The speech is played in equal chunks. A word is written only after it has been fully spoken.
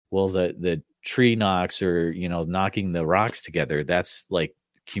Well, the tree knocks, or knocking the rocks together, that's like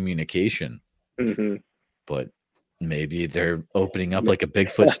communication. Mm-hmm. But maybe they're opening up like a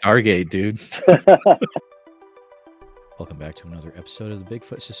Bigfoot Stargate, dude. Welcome back to another episode of the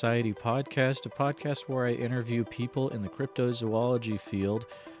Bigfoot Society podcast, a podcast where I interview people in the cryptozoology field,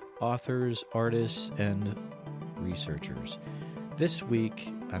 authors, artists, and researchers. This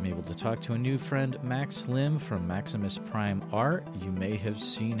week, I'm able to talk to a new friend, Max Lim from Maximus Prime Art. You may have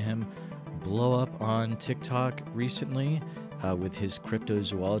seen him blow up on TikTok recently with his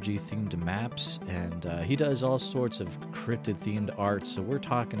cryptozoology-themed maps, and he does all sorts of cryptid-themed art, so we're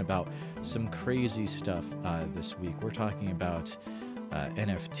talking about some crazy stuff this week. We're talking about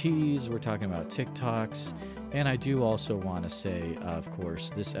NFTs, we're talking about TikToks, and I do also want to say, of course,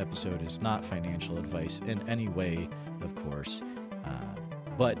 this episode is not financial advice in any way, of course,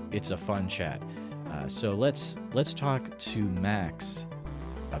 but it's a fun chat. So let's talk to Max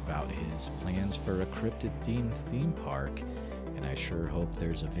about his plans for a cryptid-themed theme park, and I sure hope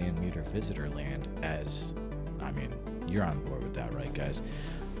there's a Van Meter Visitor Land, you're on board with that, right, guys?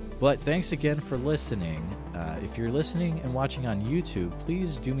 But thanks again for listening. If you're listening and watching on YouTube,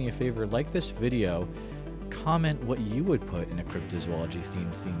 please do me a favor, like this video, comment what you would put in a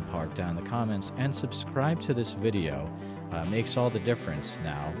cryptozoology-themed theme park down in the comments, and subscribe to this video. Makes all the difference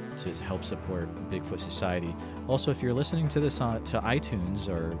now to help support Bigfoot Society. Also, if you're listening to this to iTunes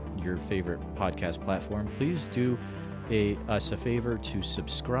or your favorite podcast platform, please do us a favor to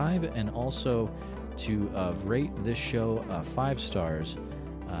subscribe and also to rate this show 5 stars.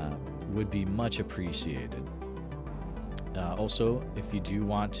 Would be much appreciated. Also, if you do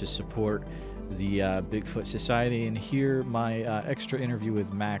want to support the Bigfoot Society and hear my extra interview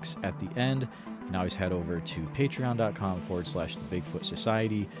with Max at the end, you can always head over to patreon.com/the Bigfoot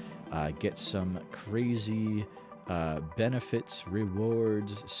Society. Get some crazy benefits,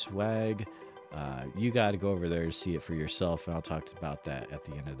 rewards, swag. You got to go over there to see it for yourself, and I'll talk about that at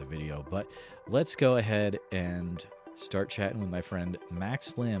the end of the video. But let's go ahead and start chatting with my friend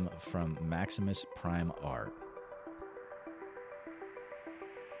Max Lim from Maximus Prime Art.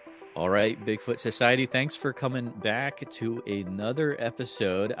 All right, Bigfoot Society, thanks for coming back to another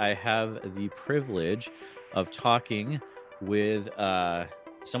episode. I have the privilege of talking with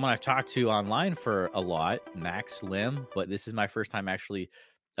someone I've talked to online for a lot, Max Lim, but this is my first time actually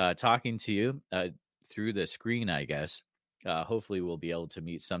talking to you through the screen, I guess. Hopefully we'll be able to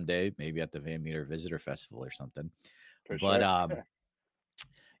meet someday, maybe at the Van Meter Visitor Festival or something.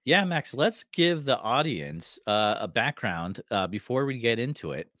 Yeah, Max, let's give the audience a background before we get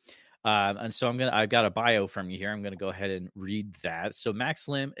into it. And so I've got a bio from you here. I'm going to go ahead and read that. So Max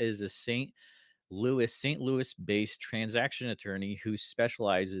Lim is a St. Louis-based transaction attorney who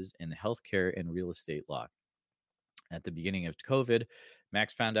specializes in healthcare and real estate law. At the beginning of COVID,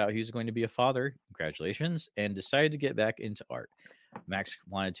 Max found out he was going to be a father, congratulations, and decided to get back into art. Max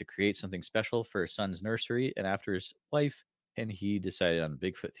wanted to create something special for his son's nursery, and after his wife and he decided on a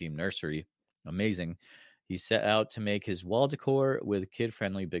Bigfoot-themed nursery, amazing, he set out to make his wall decor with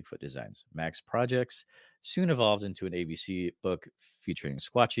kid-friendly Bigfoot designs. Max projects soon evolved into an ABC book featuring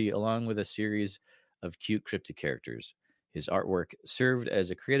Squatchy, along with a series of cute cryptid characters. His artwork served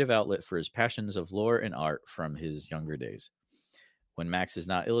as a creative outlet for his passions of lore and art from his younger days. When Max is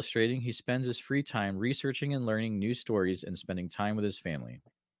not illustrating, he spends his free time researching and learning new stories and spending time with his family.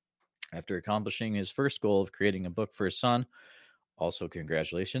 After accomplishing his first goal of creating a book for his son, also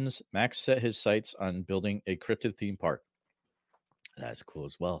congratulations, Max set his sights on building a cryptid theme park. That's cool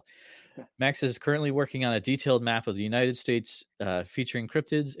as well. Max is currently working on a detailed map of the United States featuring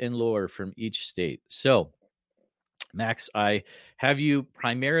cryptids and lore from each state. So, Max, I have you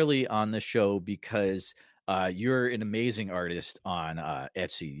primarily on the show because you're an amazing artist on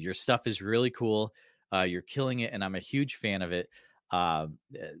Etsy. Your stuff is really cool. You're killing it, and I'm a huge fan of it.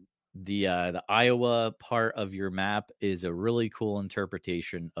 The Iowa part of your map is a really cool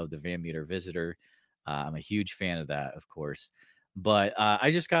interpretation of the Van Meter Visitor. I'm a huge fan of that, of course. But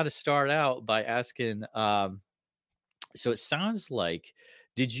I just got to start out by asking, so it sounds like,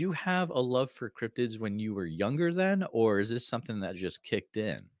 did you have a love for cryptids when you were younger then, or is this something that just kicked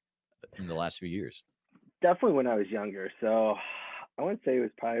in the last few years? Definitely when I was younger. So I want to say it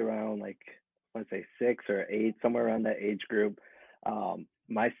was probably around 6 or 8, somewhere around that age group.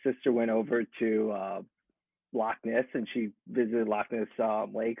 My sister went over to Loch Ness, and she visited Loch Ness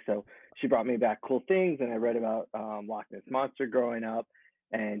Lake. So she brought me back cool things, and I read about Loch Ness Monster growing up,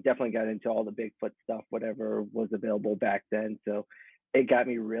 and definitely got into all the Bigfoot stuff, whatever was available back then. So it got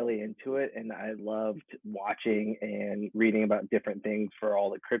me really into it, and I loved watching and reading about different things for all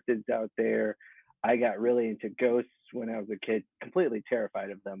the cryptids out there. I got really into ghosts when I was a kid, completely terrified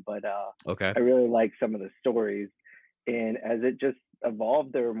of them, but Okay. I really like some of the stories. And as it just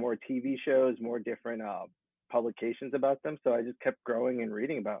evolved, there were more TV shows, more different publications about them. So I just kept growing and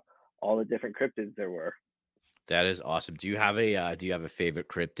reading about all the different cryptids there were. That is awesome. Do you have a favorite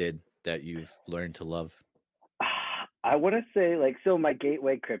cryptid that you've learned to love? I want to say like so my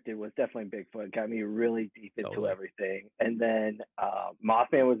gateway cryptid was definitely Bigfoot. Got me really deep into Totally. everything, and then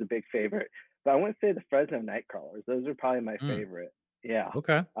Mothman was a big favorite. But I want to say the Fresno Nightcrawlers. Those are probably my Mm, favorite. Yeah,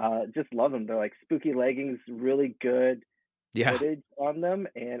 okay. just love them. They're like spooky leggings, really good Yeah. footage on them,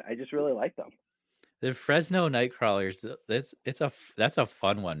 and I just really like them. The Fresno Nightcrawlers, that's a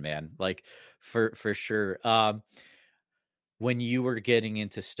fun one, man. Like for sure. When you were getting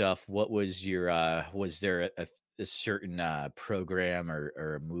into stuff, what was your was there a certain program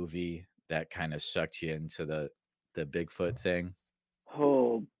or a movie that kind of sucked you into the Bigfoot thing?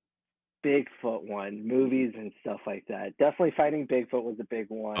 Oh, Bigfoot one, movies and stuff like that. Definitely Finding Bigfoot was a big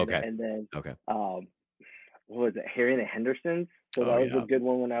one, Okay. and then Okay. um, what was it, Harry and the Hendersons? So that Oh was a yeah. good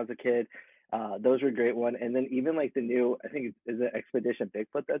one when I was a kid. Those were a great one, and then even like the new, I think is it Expedition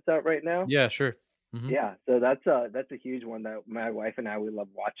Bigfoot that's out right now. Yeah, sure. Hmm. Yeah, so that's a huge one that my wife and I we love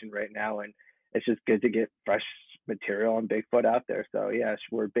watching right now, and it's just good to get fresh material on Bigfoot out there. So yes,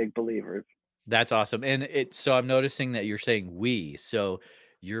 we're big believers. That's awesome. And so I'm noticing that you're saying we. So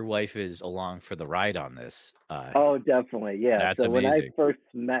your wife is along for the ride on this. Oh, definitely. Yeah. That's So when I amazing. first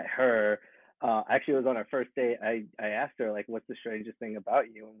met her, actually it was on our first date. I asked her like, "What's the strangest thing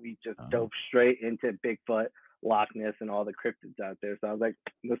about you?" And we just dove Oh, straight into Bigfoot, Loch Ness, and all the cryptids out there. So I was like,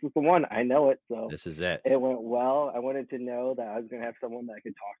 "This is the one. I know it." So this is it. it went well. I wanted to know that I was gonna have someone that I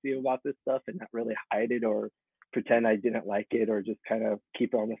could talk to about this stuff and not really hide it or pretend I didn't like it or just kind of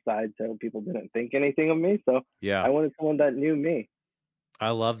keep it on the side so people didn't think anything of me. So Yeah. I wanted someone that knew me. I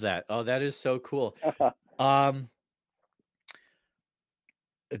love that. Oh, that is so cool. Um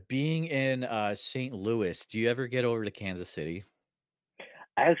Being in St. Louis, do you ever get over to Kansas City?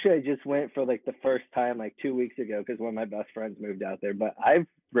 Actually, I just went for like the first time like 2 weeks ago because one of my best friends moved out there. But I've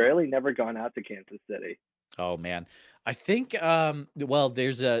rarely never gone out to Kansas City. Oh man. I think well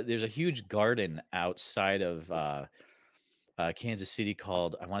there's a huge garden outside of Kansas City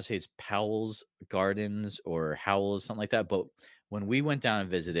called, I want to say it's Powell's Gardens or Howell's, something like that. But when we went down and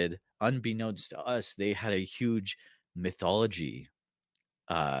visited, unbeknownst to us, they had a huge mythology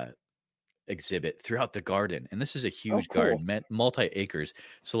uh, exhibit throughout the garden. And this is a Oh, huge cool. garden, multi acres.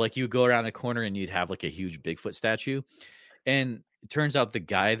 So, like, you go around a corner and you'd have like a huge Bigfoot statue. And it turns out the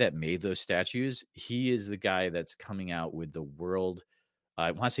guy that made those statues, he is the guy that's coming out with the world.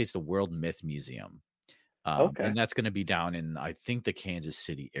 I want to say it's the World Myth Museum, Okay. and that's gonna be down in, I think, the Kansas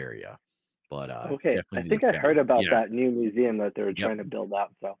City area, but, Okay. I definitely need think to I check heard it. about Yeah, that new museum that they were yep. trying to build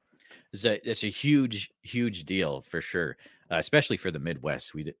out. So It's a huge, huge deal for sure, especially for the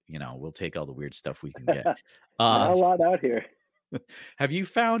Midwest. We'll take all the weird stuff we can get. not Uh, a lot out here. have you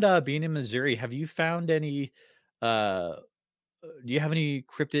found, being in Missouri, have you found any, uh, do you have any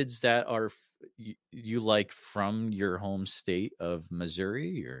cryptids that are you like from your home state of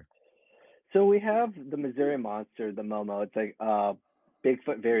Missouri, or So we have the Missouri Monster, the Momo. It's like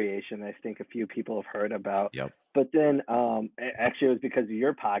Bigfoot variation. I think a few people have heard about. Yep. But then actually it was because of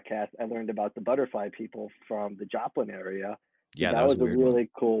your podcast I learned about the butterfly people from the Joplin area. So Yeah, that that was was a a weird one. really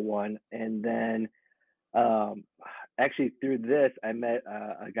cool one. And then um, actually through this I met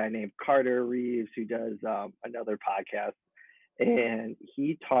a guy named Carter Reeves who does another podcast, and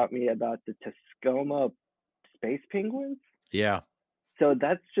he taught me about the Tascoma space penguins. Yeah. So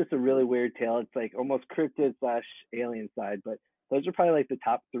that's just a really weird tale. It's like almost cryptid slash alien side, but those are probably like the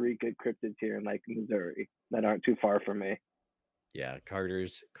top three good cryptids here in like Missouri that aren't too far from me. Yeah,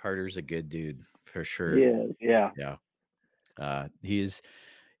 Carter's a good dude for He sure. is, yeah. Yeah.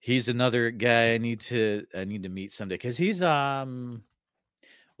 He's another guy I need to meet someday because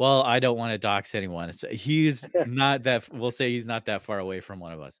well, I don't want to dox anyone. He's not that we'll say he's not that far away from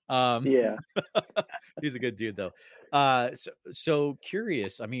one of us. Yeah. He's a good dude though. So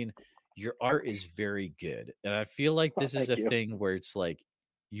curious. I mean, your art is very good. And I feel like Oh, this is thank a you. thing where it's like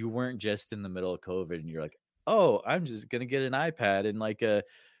you weren't just in the middle of COVID and you're like, "Oh, I'm just going to get an iPad and like the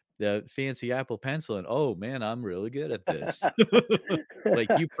fancy Apple Pencil, and oh man, I'm really good at this." Like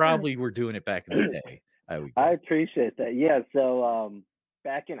you probably were doing it back in the day, I would I guess. appreciate that. Yeah. So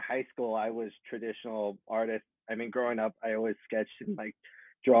back in high school I was traditional artist. I mean, growing up I always sketched and like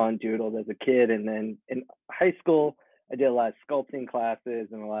draw and doodled as a kid. And then in high school I did a lot of sculpting classes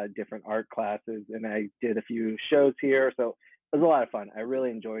and a lot of different art classes, and I did a few shows here. So it was a lot of fun. I really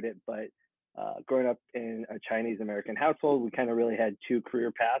enjoyed it. But growing up in a Chinese American household, we kind of really had two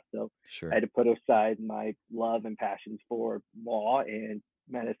career paths. So I Sure. had to put aside my love and passions for law and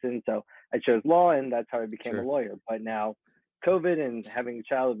medicine. So I chose law, and that's how I became a Sure. lawyer. But now, COVID and having a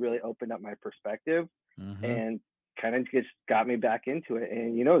child really opened up my perspective Mm-hmm. and kind of just got me back into it.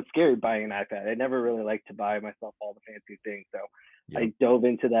 And it's scary buying an iPad. I never really liked to buy myself all the fancy things. So Yep. I dove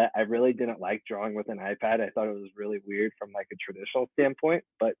into that. I really didn't like drawing with an iPad. I thought it was really weird from like a traditional standpoint,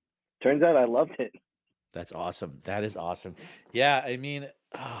 but turns out I loved it. That's awesome. That is awesome. Yeah, I mean,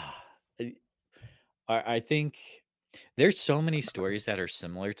 I, I think there's so many stories that are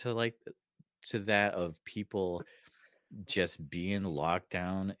similar to to that of people just being locked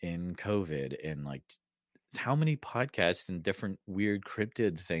down in COVID and how many podcasts and different weird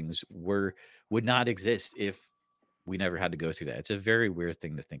cryptid things would not exist if we never had to go through that. It's a very weird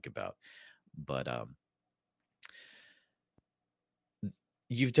thing to think about. But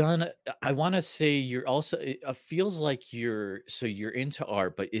you've done I want to say you're also it feels like you're into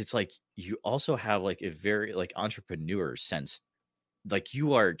art, but it's like you also have like a very like entrepreneur sense. Like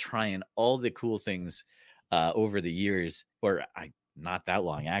you are trying all the cool things over the years, or I not that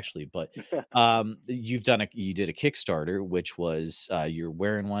long actually, but you did a Kickstarter, which was you're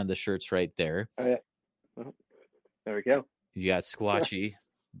wearing one of the shirts right there. Oh, yeah. Mhm. There we go. You got Squatchy,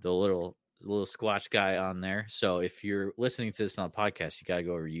 the little Squatch guy on there. So if you're listening to this on a podcast, you got to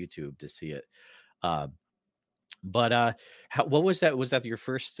go over YouTube to see it. Um, but what was that? Was that your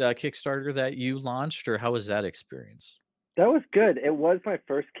first Kickstarter that you launched, or how was that experience? That was good. It was my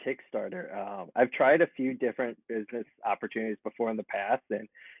first Kickstarter. I've tried a few different business opportunities before in the past, and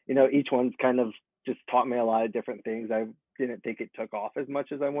each one's kind of just taught me a lot of different things. I didn't think it took off as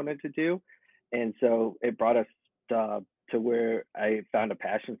much as I wanted to do, and so it brought us to where I found a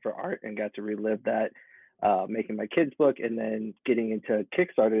passion for art and got to relive that, making my kids' book, and then getting into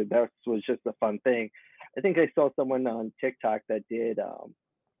Kickstarter. That was just a fun thing. I think I saw someone on TikTok that did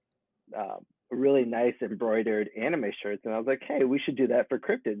uh, really nice embroidered anime shirts, and I was like, hey, we should do that for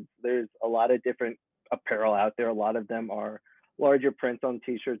cryptids. There's a lot of different apparel out there. A lot of them are larger prints on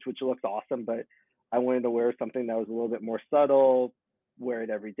t-shirts, which looks awesome, but I wanted to wear something that was a little bit more subtle, wear it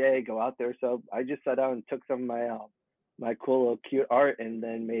every day, go out there. So I just sat down and took some of my cool little cute art and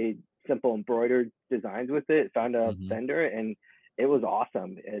then made simple embroidered designs with it, found a Hmm. vendor, and it was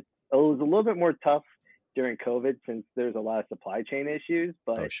awesome. It was a little bit more tough during COVID since there's a lot of supply chain issues,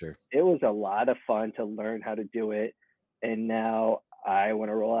 Oh, but sure. it was a lot of fun to learn how to do it. And now I want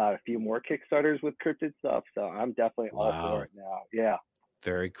to roll out a few more Kickstarters with cryptid stuff. So I'm definitely all for Wow. it now. Yeah.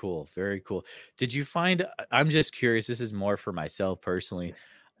 Very cool. Very cool. Did you find I'm just curious, this is more for myself personally.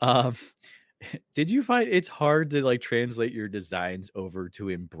 Um did you find it's hard to like translate your designs over to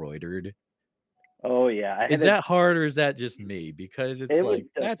embroidered? Oh yeah. Is that hard or is that just me? Because it's It was like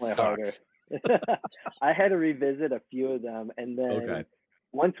that definitely harder. sucks. I had to revisit a few of them. And Okay. then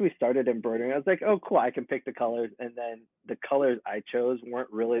once we started embroidering, I was like, oh, cool, I can pick the colors. And then the colors I chose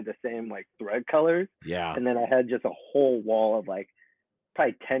weren't really the same, like thread colors. Yeah. And then I had just a whole wall of like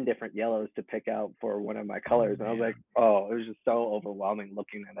probably 10 different yellows to pick out for one of my Oh colors. And I was like, man. oh, it was just so overwhelming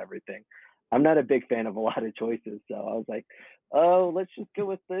looking at everything. I'm not a big fan of a lot of choices. So I was like, oh, let's just go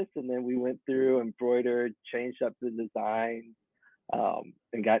with this. And then we went through, embroidered, changed up the design,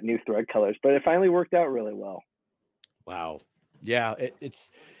 and got new thread colors. But it finally worked out really well. Wow. Yeah, it's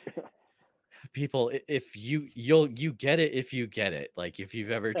people if you get it if you get it. Like if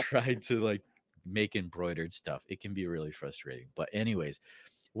you've ever tried to like make embroidered stuff, it can be really frustrating. But anyways,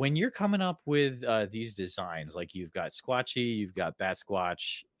 when you're coming up with these designs, like you've got Squatchy, you've got Bat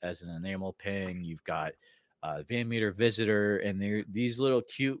Squatch as an enamel pin, you've got Van Meter Visitor, and they're these little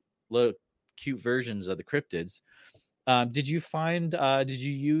cute versions of the cryptids. Did you find? Did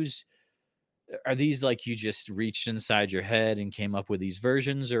you use? Are these like you just reached inside your head and came up with these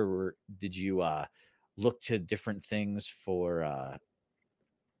versions, or did you look to different things for uh,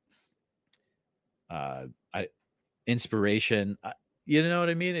 I, inspiration? You know what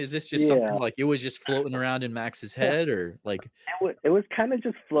I mean? Is this just something Yeah. like it was just floating around in Max's head, or like, It was kind of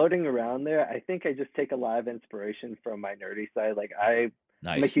just floating around there. I think I just take a lot of inspiration from my nerdy side. Like I'm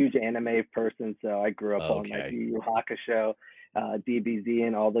a nice? huge anime person, so I grew up on like Okay. Yu Yu Hakusho, DBZ,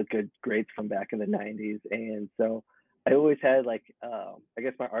 and all the good greats from back in the '90s. And so I always had like, I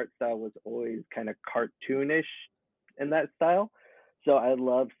guess my art style was always kind of cartoonish in that style. So I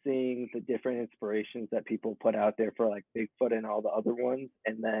love seeing the different inspirations that people put out there for like Bigfoot and all the other ones,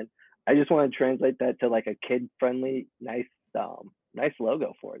 and then I just want to translate that to like a kid friendly, nice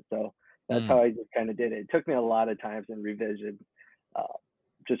logo for it. So that's how Mm, I just kind of did it. It took me a lot of times in revision, uh,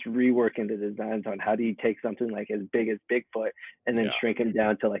 just reworking the designs on how do you take something like as big as Bigfoot and then Yeah. shrink him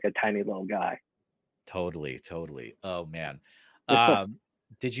down to like a tiny little guy. Totally, totally. Oh man. Um,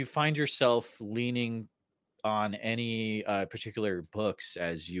 did you find yourself leaning on any particular books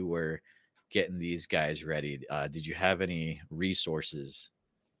as you were getting these guys ready? Did you have any resources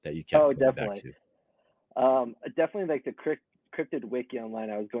that you kept Oh, coming back definitely. to? Definitely like the cryptid wiki online.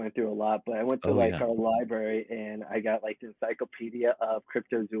 I was going through a lot, but I went to Oh like yeah. our library and I got like the Encyclopedia of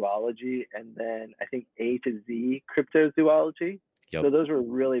Cryptozoology and then I think A to Z Cryptozoology. Yep, So those were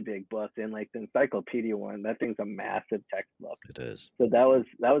really big books, and like the encyclopedia one, that thing's a massive textbook. it is. So that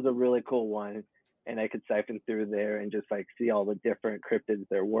was a really cool one, and I could siphon through there and just like see all the different cryptids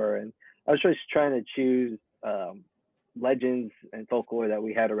there were. And I was just trying to choose legends and folklore that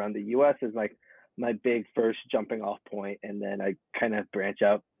we had around the U.S. as like my big first jumping off point, and then I kind of branch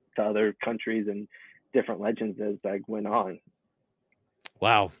out to other countries and different legends as I went on.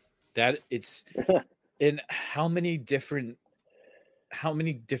 Wow. That it's and how many different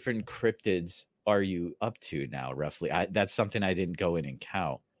cryptids are you up to now, roughly? That's something I didn't go in and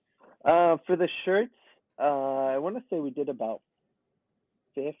count. For the shirts, I want to say we did about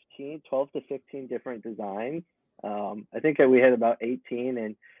 12 to 15 different designs. I think that we had about 18,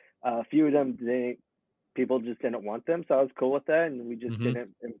 and a few of them people just didn't want them, so I was cool with that, and we just Hmm.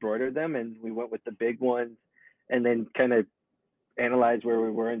 didn't embroider them, and we went with the big ones, and then kind of analyzed where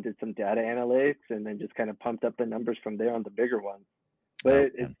we were and did some data analytics, and then just kind of pumped up the numbers from there on the bigger ones. But Oh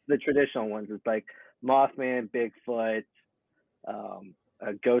it's man. the traditional ones. It's like Mothman, Bigfoot,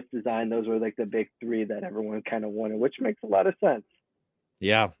 Ghost Design. Those were like the big three that everyone kind of wanted, which makes a lot of sense.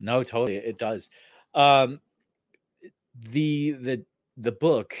 Yeah, no, totally. It does. Um, the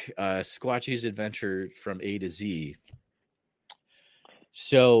book, Squatchy's Adventure from A to Z.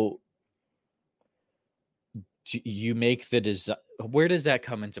 So you make the design. Where does that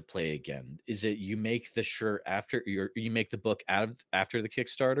come into play again? Is it you make the shirt after you make the book after the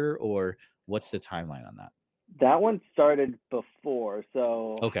Kickstarter, or what's the timeline on that? That one started before,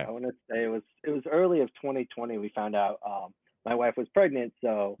 so Okay. I want to say it was early of 2020. We found out my wife was pregnant,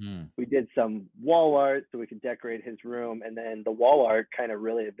 so Hmm. we did some wall art so we could decorate his room, and then the wall art kind of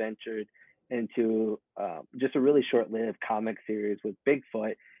really adventured into just a really short-lived comic series with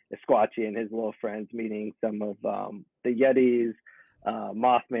Bigfoot, Squatchy, and his little friends meeting some of the Yetis,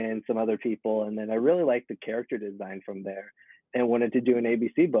 Mothman, some other people, and then I really liked the character design from there, and wanted to do an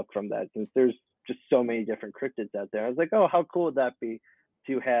ABC book from that since there's just so many different cryptids out there. I was like, oh, how cool would that be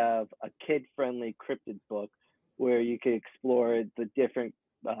to have a kid-friendly cryptid book where you could explore the different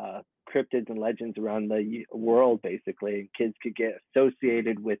cryptids and legends around the world, basically. Kids could get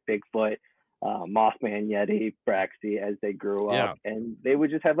associated with Bigfoot, Mothman, Yeti, Braxy as they grew up, Yeah, and they would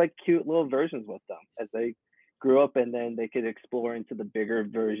just have like cute little versions with them as they grew up, and then they could explore into the bigger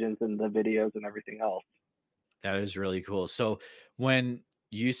versions and the videos and everything else. that is really cool. So when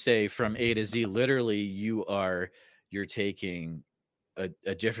you say from A to Z, literally you're taking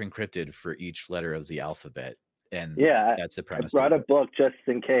a different cryptid for each letter of the alphabet, and Yeah, that's the I premise of the brought a book. book just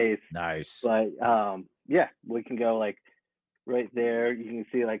in case, Nice. but yeah, we can go like right there. You can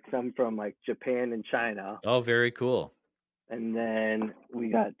see like some from like Japan and China, Oh, very cool. and then we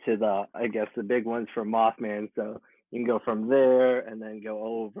got to the I guess the big ones from Mothman. So you can go from there and then go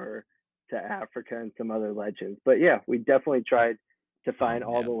over to Africa and some other legends. But yeah, we definitely tried to Oh find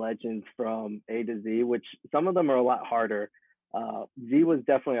all the man. legends from A to Z, which some of them are a lot harder. Z was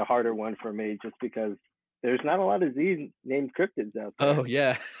definitely a harder one for me just because there's not a lot of Z named cryptids out Oh there.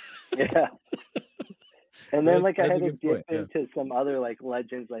 yeah. Yeah. And then that's like I that's had a to good dip point. Yeah. into some other like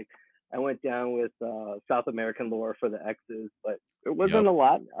legends. Like I went down with South American lore for the X's, but there wasn't Yep. a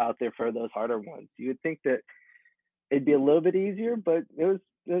lot out there for those harder ones. You would think that it'd be a little bit easier, but it was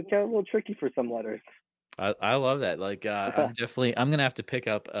kind of a little tricky for some letters. I love that. Like I'm gonna have to pick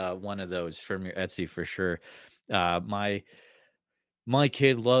up one of those from your Etsy for sure. My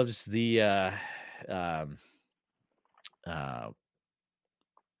kid loves the um uh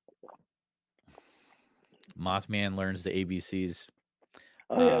Mothman learns the ABCs.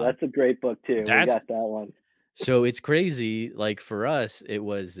 Oh yeah, Um that's a great book too. We that's got that one. so it's crazy. Like for us,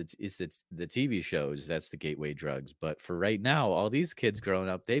 it's the TV shows that's the gateway drugs. But for right now, all these kids growing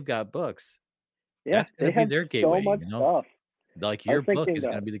up, they've got books. Yeah, That's they gonna be have their so gateway, much you know? stuff. Like I was your book thinking is that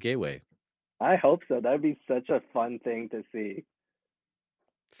gonna be the gateway. I hope so. That'd be such a fun thing to see.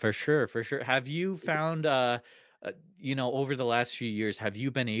 For sure, for sure. Have you found over the last few years, have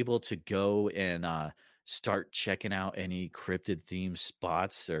you been able to go and start checking out any cryptid themed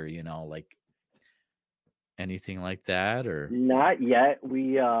spots or, like anything like that or Not yet.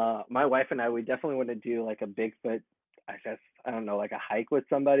 We my wife and I we definitely want to do like a Bigfoot, I guess I don't know, like a hike with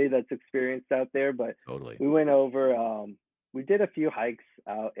somebody that's experienced out there. But Totally. we went over. We did a few hikes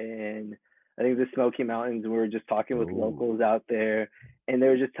out in, I think, the Smoky Mountains. We were just talking with Oh, locals out there, and they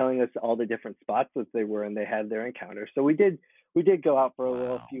were just telling us all the different spots that they were, and they had their encounter. So we did go out for a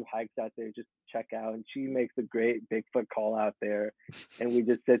little wow. few hikes out there just to check out. And she makes a great Bigfoot call out there, and we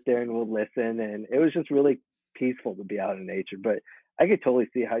just sit there and we'll listen. And it was just really peaceful to be out in nature. But I could totally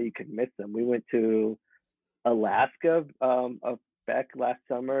see how you could miss them. We went to Alaska back last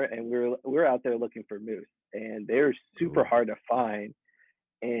summer, and we were out there looking for moose, and they're super Ooh. hard to find.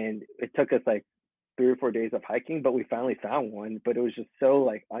 And it took us like 3 or 4 days of hiking, but we finally found one. But it was just so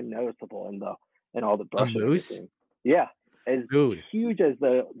like unnoticeable in all the A brush and moose? everything. Yeah, as Dude. huge as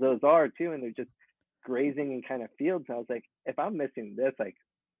those are too, and they're just grazing in kind of fields. And I was like, if I'm missing this like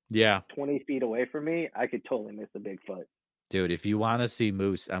Yeah. 20 feet away from me, I could totally miss a Bigfoot. Dude, if you want to see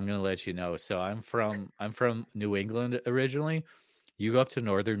moose, I'm gonna let you know. So I'm from New England originally. You go up to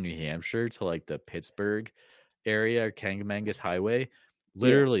northern New Hampshire to like the Pittsburgh area or Kangamangas Highway.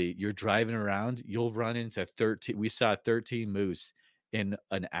 Yeah. Literally, you're driving around, you'll run into 13. We saw 13 moose in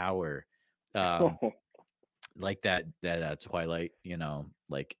an hour. Um, like that twilight,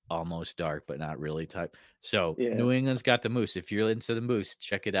 like almost dark, but not really type. So Yeah. New England's got the moose. If you're into the moose,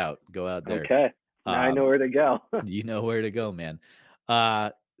 check it out. Go out there. Okay. Now I know Um, where to go. you know where to go, man.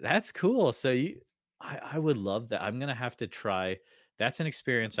 That's cool. So I would love that. I'm gonna have to try. That's an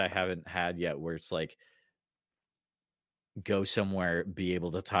experience I haven't had yet, where it's like go somewhere, be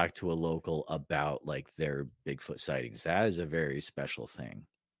able to talk to a local about like their Bigfoot sightings. That is a very special thing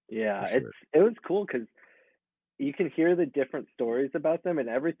for Yeah, sure. it was cool because you can hear the different stories about them, and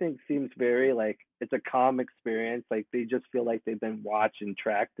everything seems very like it's a calm experience. Like they just feel like they've been watched and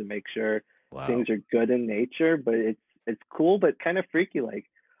tracked to make sure Wow. things are good in nature. But it's cool, but kind of freaky. Like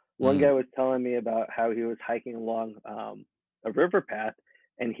one Mm, guy was telling me about how he was hiking along a river path,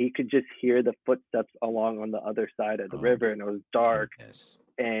 and he could just hear the footsteps along on the other side of the oh river, and it was dark. goodness.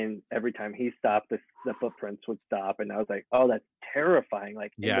 And every time he stopped, the footprints would stop, and I was like, "Oh, that's terrifying!"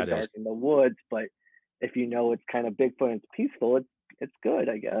 Like in Yeah, the it is. dark in the woods, but if you know it's kind of Bigfoot and it's peaceful, it's good,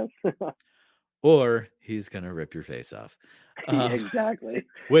 I guess. Or he's gonna rip your face off. Yeah, Um, exactly.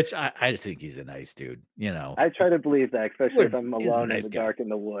 which I think he's a nice dude, you know. I try to believe that, especially if I'm He's a alone in nice the guy. dark in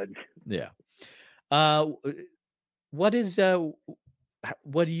the woods. Yeah. What is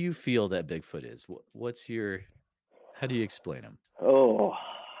what do you feel that Bigfoot is? What's your how do you explain him? Oh,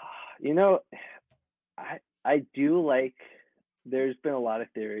 you know, I do like. There's been a lot of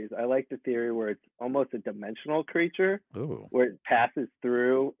theories. I like the theory where it's almost a dimensional creature, Oh, where it passes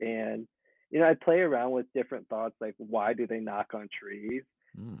through, and I play around with different thoughts like why do they knock on trees,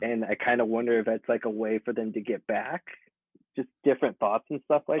 mm. and I kind of wonder if that's like a way for them to get back. Just different thoughts and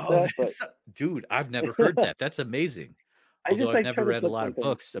stuff like Oh, that. But dude, I've never heard that. That's amazing. I Although just I've like never try to read a put lot of something.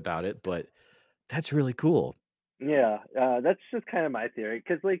 books about it, but that's really cool. Yeah, that's just kind of my theory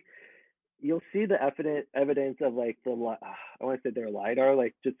because like you'll see the evidence of like I want to say their lidar,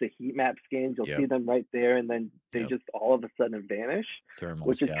 like just the heat map scans. You'll see Yep, them right there, and then they yep. just all of a sudden vanish,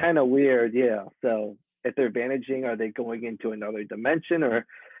 Thermals, which is yeah. kind of weird. Yeah. So if they're vanishing, are they going into another dimension, or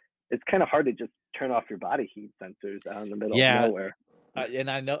it's kind of hard to just turn off your body heat sensors out in the middle of Yeah, nowhere. and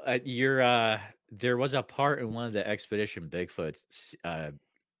I know you're there was a part in one of the Expedition Bigfoot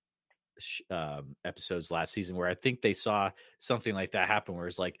episodes last season where I think they saw something like that happen where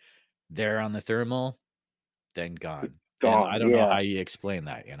it's like they're on the thermal, then gone. And I Gone. don't know Yeah. how you explain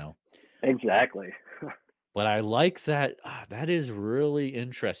that. Exactly. But I like that. That is really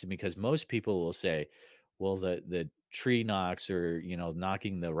interesting because most people will say, well, the tree knocks or,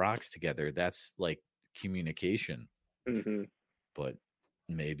 knocking the rocks together, that's like communication. Hmm. But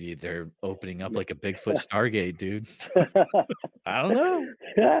maybe they're opening up like a Bigfoot Stargate, dude. I don't know.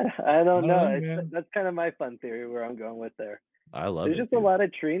 Yeah, I I don't don't know. know, man. That's kind of my fun theory where I'm going with there. I love There's it, just a dude. lot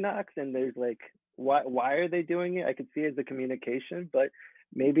of tree knocks, and there's like, why are they doing it? I could see it as a communication, but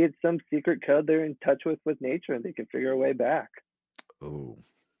maybe it's some secret code they're in touch with nature, and they can figure a way back. Oh.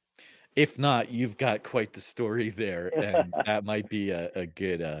 If not, you've got quite the story there, and that might be a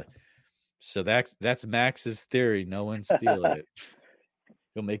good so that's Max's theory. No one's stealing it.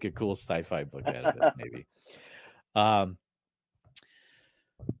 He'll make a cool sci-fi book out of it, maybe. Um,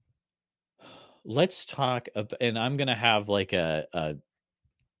 let's talk about, and I'm gonna have like a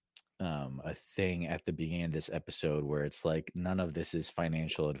thing at the beginning of this episode where it's like none of this is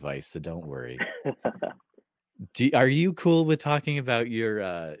financial advice, so don't worry. Are you cool with talking about your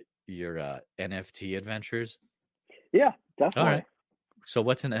NFT adventures? Yeah, All right. definitely. So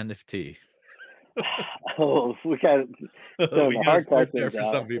what's an NFT? Oh, we got some of We the gotta hard start there questions for out.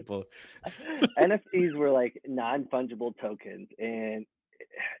 some people. NFTs were like non-fungible tokens, and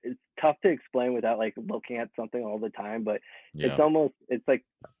it's tough to explain without like looking at something all the time, but Yeah. it's like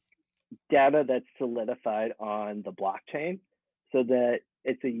data that's solidified on the blockchain so that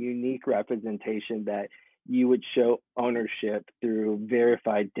it's a unique representation that you would show ownership through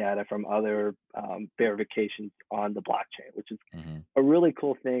verified data from other verifications on the blockchain, which is Hmm. a really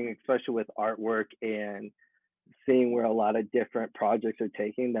cool thing, especially with artwork and seeing where a lot of different projects are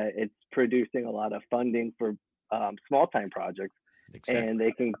taking that it's producing a lot of funding for small time projects, and Exactly.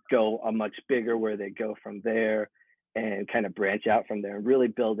 they can go a much bigger where they go from there and kind of branch out from there and really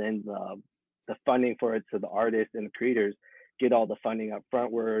build in the funding for it so the artists and the creators get all the funding up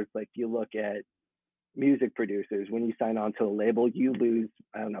front, whereas like you look at music producers, when you sign on to a label you lose,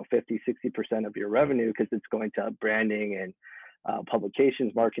 I don't know, 50-60% of your Yep. revenue because it's going to branding and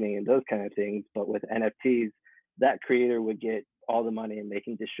publications marketing and those kind of things. But with NFTs, that creator would get all the money and they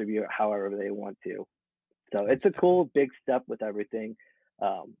can distribute it however they want to. So it's a Exactly. cool big step with everything.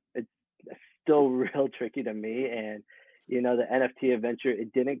 It's still real tricky to me, and the NFT adventure,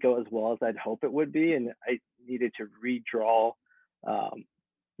 it didn't go as well as I'd hope it would be, and I needed to redraw um,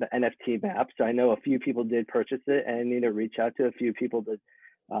 the NFT map. So I know a few people did purchase it, and I need to reach out to a few people to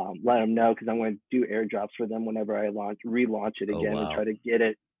let them know because I'm going to do airdrops for them whenever I relaunch it Oh again to wow, try to get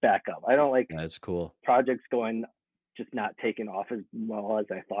it back up. I don't like that's cool. projects going just not taking off as well as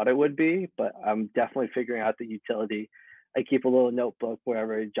I thought it would be, but I'm definitely figuring out the utility. I keep a little notebook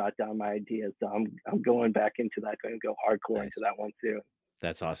wherever I jot down my ideas, so I'm going back into that, going to go hardcore into Nice. that one too.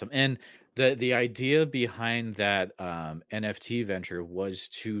 That's awesome. And the idea behind that NFT venture was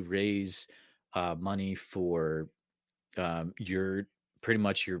to raise money for your pretty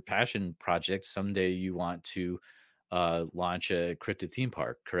much your passion project. Someday you want to launch a cryptid theme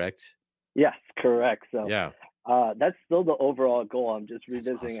park, correct? Yes, correct. So Yeah, that's still the overall goal. I'm just that's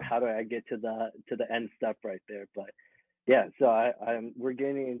revisiting awesome. how do I get to the end step right there. But yeah, so we're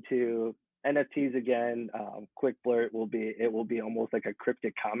getting into NFTs again. Quick blurt will be almost like a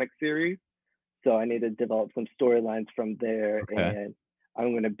cryptic comic series. So I need to develop some storylines from there, Okay. and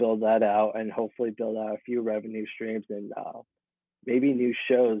I'm going to build that out and hopefully build out a few revenue streams and maybe new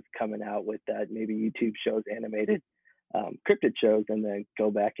shows coming out with that. Maybe YouTube shows, animated cryptid shows, and then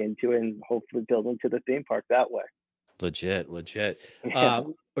go back into it and hopefully build into the theme park that way. Legit, legit. Yeah.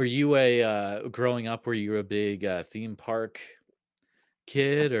 Are you a growing up? Were you a big theme park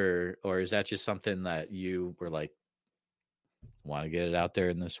kid, or is that just something that you were like want to get it out there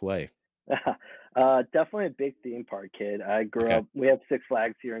in this way? Definitely a big theme park kid. I grew Okay, up. We have Six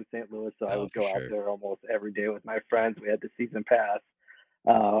Flags here in St. Louis, so I oh would for go out sure. there almost every day with my friends. We had the season pass.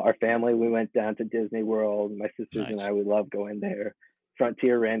 Our family, we went down to Disney World. My sisters and Nice. I, we love going there.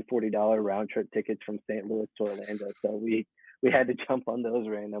 Frontier ran $40 round trip tickets from St. Louis to Orlando, so we had to jump on those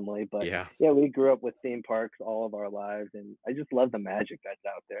randomly. But Yeah. yeah, we grew up with theme parks all of our lives, and I just love the magic that's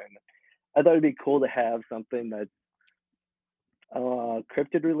out there. And I thought it'd be cool to have something that's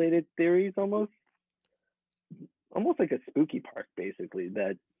cryptid related theories, almost like a spooky park, basically.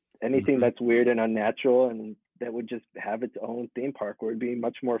 That anything Mhm. that's weird and unnatural, and that would just have its own theme park where it'd be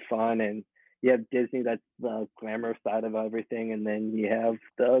much more fun. And you have Disney, that's the glamorous side of everything, and then you have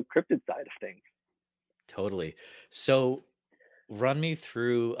the cryptid side of things. Totally. So run me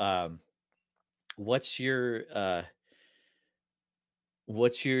through what's your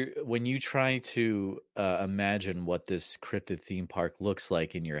when you try to imagine what this cryptid theme park looks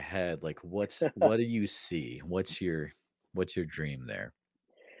like in your head, like what do you see? What's your dream there?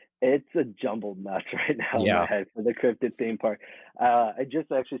 It's a jumbled mess right now in my Yeah. head for the cryptid theme park. I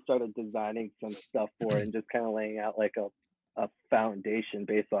just actually started designing some stuff for it and just kind of laying out like a foundation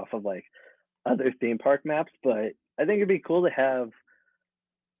based off of like other theme park maps. But I think it'd be cool to have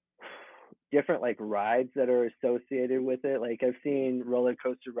different like rides that are associated with it. Like I've seen roller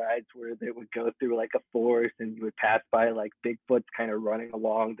coaster rides where they would go through like a forest and you would pass by like Bigfoot's kind of running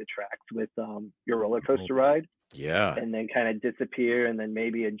along the tracks with your roller Oh, coaster ride yeah. and then kind of disappear, and then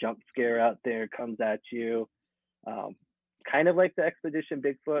maybe a jump scare out there comes at you. Um, Kind of like the Expedition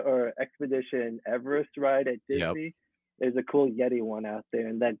Bigfoot or Expedition Everest ride at Yep. Disney. There's a cool Yeti one out there,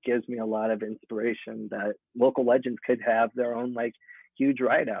 and that gives me a lot of inspiration that local legends could have their own like huge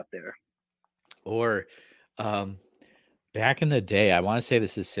ride out there. Or um back in the day, I want to say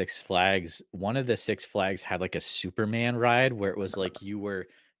this is Six Flags. One of the Six Flags had like a Superman ride where it was like you were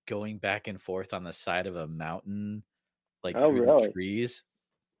going back and forth on the side of a mountain, like Oh, through the really? trees.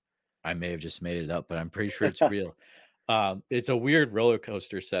 I may have just made it up, but I'm pretty sure it's real. It's a weird roller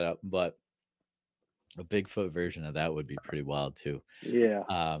coaster setup, but a Bigfoot version of that would be pretty wild too. Yeah,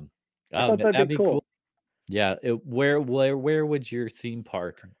 Um, I oh, thought that'd be that'd be cool. cool. Yeah, where would your theme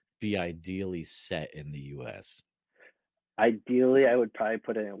park be ideally set in the US? Ideally, I would probably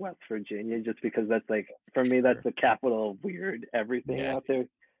put it in West Virginia just because that's like for me that's Sure. the capital of weird everything Yeah, out there.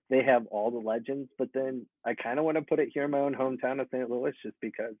 They have all the legends, but then I kind of want to put it here in my own hometown of St. Louis just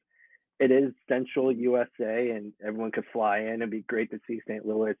because it is central USA and everyone could fly in. It'd be great to see St.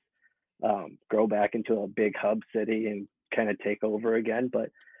 Louis grow back into a big hub city and kind of take over again. But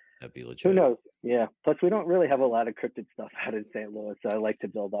that'd be who legit. knows? Yeah. Plus, we don't really have a lot of cryptid stuff out in St. Louis, so I like to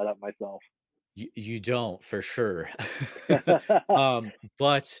build that up myself. You don't for sure.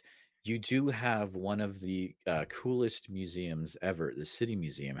 But you do have one of the, coolest museums ever, the City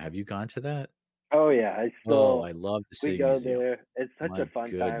Museum. Have you gone to that? Oh yeah, I Oh, still I love the we City go Museum. there. It's such a My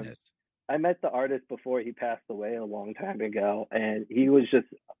fun time. goodness. I met the artist before he passed away a long time ago, and he was just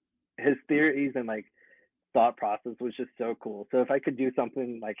his theories and like thought process was just so cool. So if I could do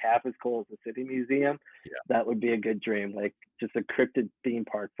something like half as cool as the City Museum, Yeah. that would be a good dream. Like just a cryptid theme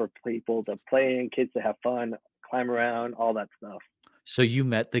park for people to play in, kids to have fun, climb around, all that stuff. So you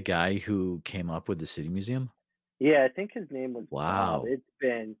met the guy who came up with the City Museum? Yeah, I think his name was Bob. Wow.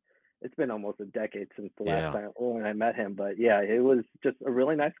 It's been almost a decade since the last Yeah. time when I met him, but yeah, it was just a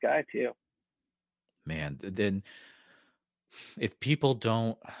really nice guy too. Man, then if people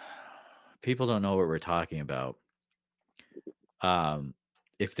don't know what we're talking about, um,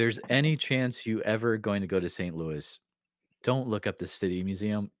 if there's any chance you ever going to go to St. Louis, don't look up the City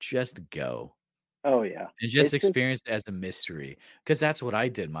Museum, just go Oh yeah, and just it's just experience it as a mystery. Because that's what I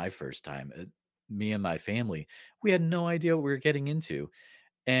did my first time, me and my family, we had no idea what we were getting into,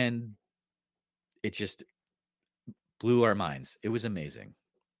 and it just blew our minds. It was amazing.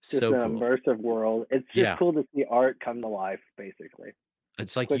 just So an cool. immersive world. It's just Yeah. cool to see art come to life, basically.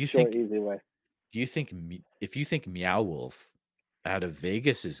 It's like Quick, you short, think easy way. do you think Me if you think Meow Wolf out of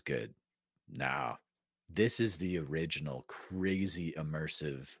Vegas is good, nah, this is the original crazy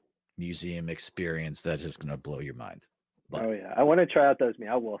immersive museum experience that's just gonna blow your mind. But Oh yeah, I want to try out those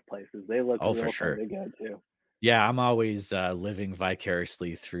Meow Wolf places. They look oh, for real fun sure. to go to. Yeah, I'm always, living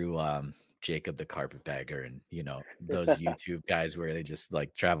vicariously through, Jacob the Carpetbagger and, those YouTube guys where they just,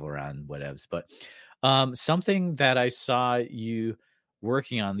 like, travel around whatevs, but, something that I saw you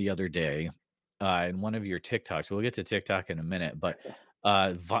working on the other day, in one of your TikToks, we'll get to TikTok in a minute, but,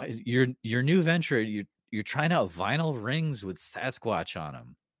 your new venture, you're trying out vinyl rings with Sasquatch on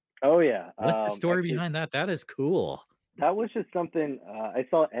them. Oh yeah, What's the story actually, behind that? That is cool. that was just something I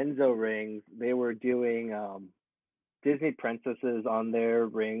saw Enzo rings. They were doing Disney princesses on their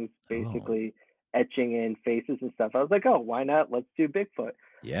rings, Oh, basically etching in faces and stuff. I was like, oh, why not? Let's do Bigfoot.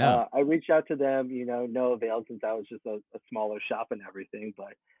 yeah. I reached out to them, no avail since I was just a smaller shop and everything.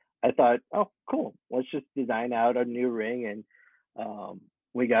 But I thought, oh, cool. Let's just design out a new ring. And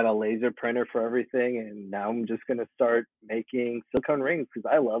we got a laser printer for everything. And now I'm just going to start making silicone rings because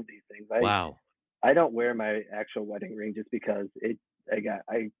I love these things. Wow. I don't wear my actual wedding ring just because I got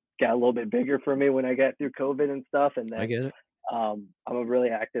a little bit bigger for me when I got through COVID and stuff, and I then get it. I'm a really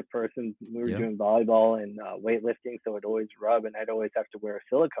active person. We were Yeah. doing volleyball and weightlifting, so it'd always rub, and I'd always have to wear a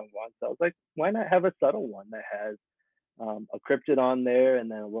silicone one. So I was like, why not have a subtle one that has a cryptid on there and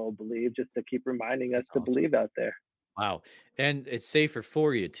then a little believe, just to keep reminding us That's to awesome. believe out there. Wow, and it's safer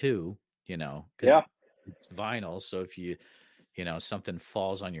for you too, because Yeah, it's vinyl, so if something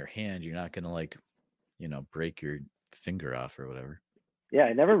falls on your hand, you're not gonna, like, break your finger off or whatever. yeah.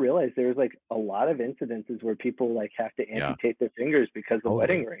 I never realized there was like a lot of incidences where people like have to Yeah, amputate their fingers because of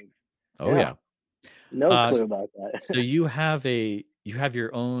wedding totally. rings. Oh, Yeah, yeah. no S clue about so that. you have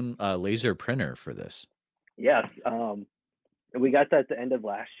your own, laser printer for this? Yes, we got that at the end of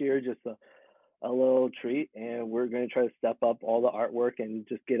last year, just a little treat, and we're going to try to step up all the artwork and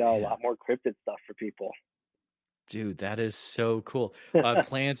just get out a Man, lot more cryptid stuff for people. dude, that is so cool.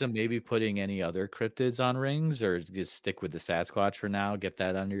 Plans on maybe putting any other cryptids on rings or just stick with the Sasquatch for now, get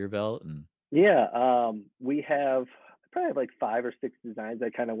that under your belt, and Yeah, we have probably have like 5 or 6 designs I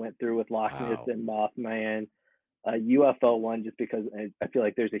kind of went through with Loch Ness wow. and Mothman, a UFO one just because I feel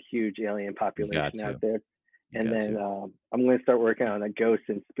like there's a huge alien You got population out to. there. You And got then to. I'm going to start working on a ghost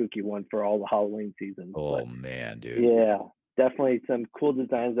and spooky one for all the Halloween seasons. Oh, But man, dude. yeah, definitely some cool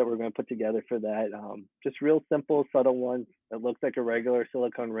designs that we're going to put together for that. Just real simple, subtle ones. It looks like a regular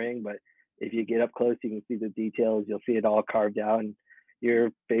silicone ring, but if you get up close, you can see the details. You'll see it all carved out, and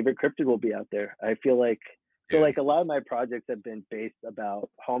your favorite cryptid will be out there. I feel like so Dude. like a lot of my projects have been based about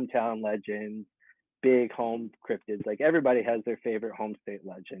hometown legends, big home cryptids. Like everybody has their favorite home state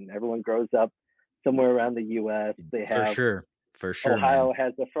legend. Everyone grows up somewhere around the U.S. They For have sure. For sure, man. Ohio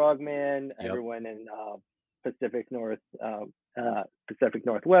has the Frogman. Yep. Everyone in Pacific Northwest,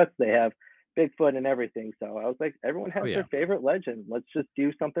 they have Bigfoot and everything. So I was like, everyone Oh has their yeah. favorite legend. Let's just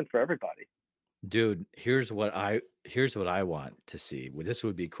do something for everybody. Dude, here's what I want to see. Well, this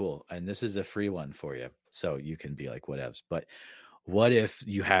would be cool, and this is a free one for you, so you can be like whatevs. But what if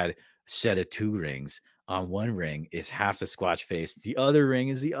you had a set of two rings? On one ring is half the Squatch face, the other ring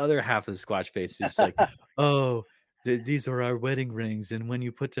is the other half of the Squatch face. So it's like, oh, these are our wedding rings, and when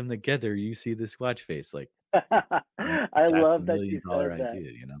you put them together, you see the Squatch face. Like, I don't know if I that's a love that million you dollar said that.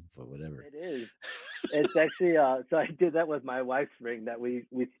 idea, but whatever. It is. It's actually so I did that with my wife's ring that we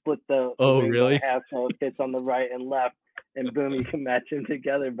split the Oh, ring by really? half so it fits on the right and left and boom you can match them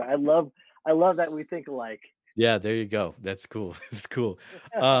together. But I love that we think alike. Yeah, there you go. That's cool. That's cool.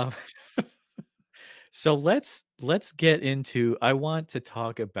 Um, so let's get into. I want to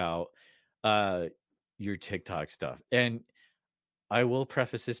talk about uh your TikTok stuff, and I will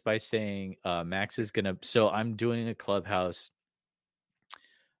preface this by saying Max is gonna. So I'm doing a Clubhouse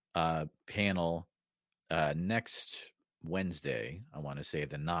panel next Wednesday. I want to say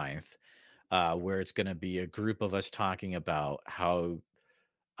the 9th, where it's going to be a group of us talking about how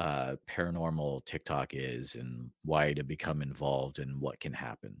paranormal TikTok is and why to become involved and what can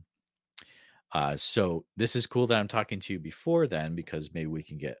happen. So this is cool that I'm talking to you before then because maybe we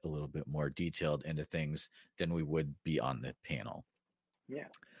can get a little bit more detailed into things than we would be on the panel. Yeah,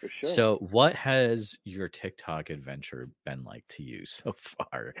 for sure. So, what has your TikTok adventure been like to you so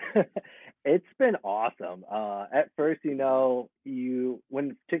far? It's been awesome. At first, you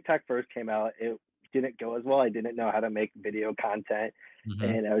when TikTok first came out, it didn't go as well. I didn't know how to make video content, Hmm.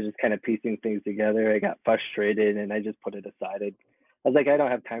 and I was just kind of piecing things together. I got frustrated, and I just put it aside. I was like, I don't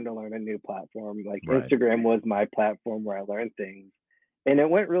have time to learn a new platform. Like Right. Instagram was my platform where I learned things, and it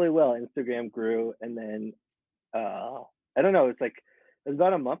went really well. Instagram grew, and then I don't know. It was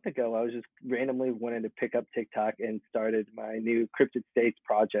about a month ago. I was just randomly wanting to pick up TikTok and started my new Cryptid States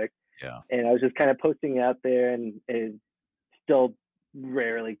project, Yeah. and I was just kind of posting it out there, and still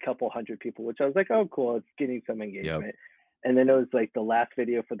rarely couple hundred people, which I was like, oh, cool, it's getting some Yep. engagement. And then it was like the last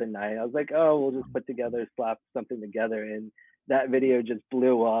video for the night. I was like, oh, we'll just slap something together, and that video just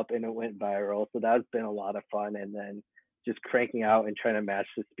blew up and it went viral. So that's been a lot of fun. And then just cranking out and trying to match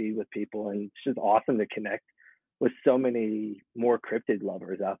the speed with people, and it's just awesome to connect with so many more cryptid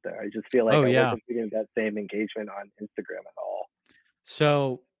lovers out there. I just feel like Oh, I yeah. wasn't getting that same engagement on Instagram at all.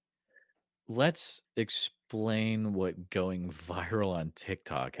 So, let's explain what going viral on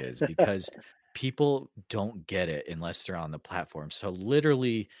TikTok is because people don't get it unless they're on the platform. So,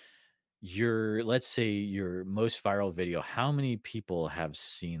 literally, let's say your most viral video, how many people have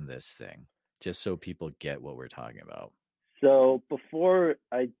seen this thing? Just so people get what we're talking about. So before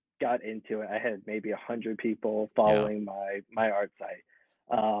I got into it, I had maybe 100 people Yeah. following my art site.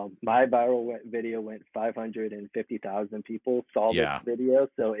 My video went 550,000 people saw this Yeah. video,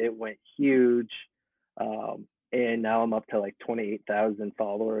 so it went huge. And now I'm up to like 28,000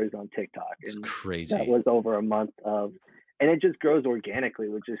 followers on TikTok, It's and that crazy. was over a month and it just grows organically,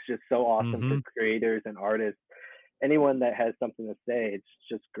 which is just so awesome for Mhm. creators and artists, anyone that has something to say. It's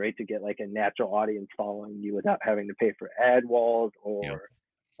just great to get like a natural audience following you without having to pay for ad walls Yep. or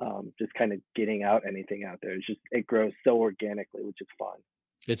just kind of getting out anything out there. It grows so organically, which is fun.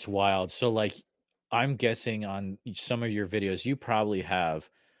 It's wild. So, like, I'm guessing on some of your videos, you probably have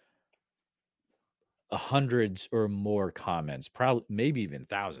hundreds or more comments, probably maybe even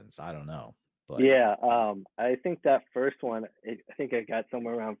thousands. I don't know, but Yeah, I think that first one, I think I got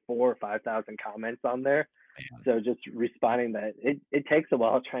somewhere around 4 or 5 thousand comments on there. man, So just responding that, it takes a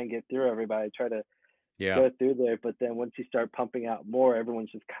while to try and get through everybody. I try to yeah, go through there, but then once you start pumping out more,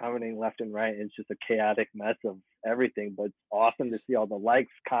 everyone's just commenting left and right. And it's just a chaotic mess of everything. But it's awesome to jeez, see all the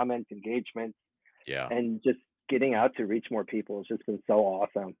likes, comments, engagements, yeah, and just getting out to reach more people. It's just been so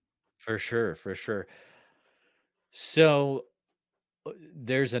awesome. for sure, for sure. So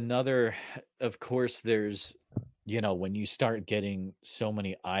there's another, of course, there's, when you start getting so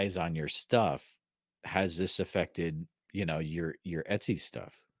many eyes on your stuff, has this affected, your Etsy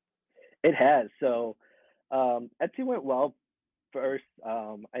stuff? It has. So Etsy went well first.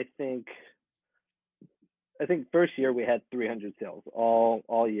 I think first year we had 300 sales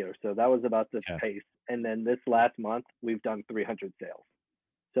all year, so that was about the Yeah. pace. And then this last month we've done 300 sales,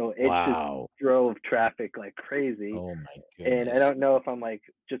 so it just Wow. drove traffic like crazy. Oh my And I goodness. don't know if I'm like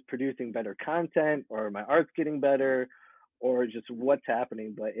just producing better content or my art's getting better or just what's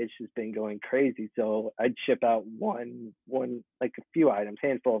happening, but it's just been going crazy. So I'd ship out one like a few items,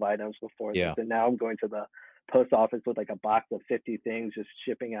 handful of items before this, Yeah. and now I'm going to the post office with like a box of 50 things, just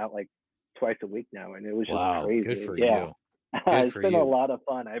shipping out like twice a week now, and it was just Wow. Good crazy. for Yeah, you. Good it's for been a you. lot of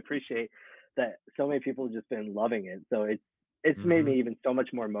fun. I appreciate that so many people have just been loving it. So it's made Mm-hmm. me even so much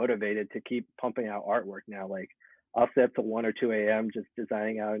more motivated to keep pumping out artwork now. Like I'll stay up to 1 or 2 a.m. just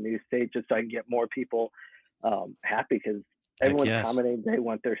designing out a new state just so I can get more people happy because Heck everyone's yes. commenting they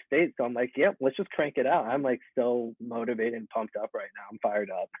want their state. So I'm like, yep, let's just crank it out. I'm like so motivated and pumped up right now. I'm fired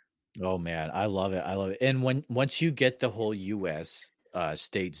up. Oh man, I love it. I love it. And once you get the whole US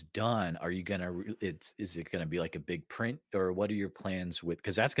states done, are you gonna it's is it gonna be like a big print, or what are your plans with,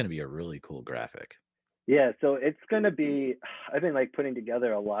 because that's gonna be a really cool graphic. Yeah, so it's gonna be. I've been like putting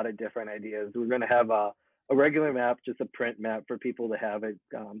together a lot of different ideas. We're gonna have a regular map, just a print map for people to have it.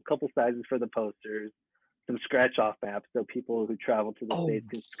 Couple sizes for the posters, some scratch off maps so people who travel to the Oh states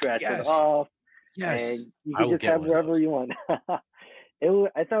can scratch it yes. off, Yes. and you I can will just get have one of wherever those. you want.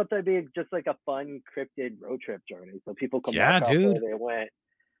 I thought that'd be just like a fun cryptid road trip journey, so people can mark Yeah, off where dude. they went,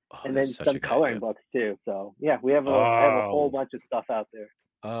 Oh, and that's then such some a good coloring idea. books too. So yeah, I have a whole Oh. bunch of stuff out there.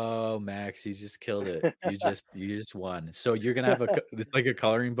 Oh, Max, you just killed it. You just won. So you're gonna have it's like a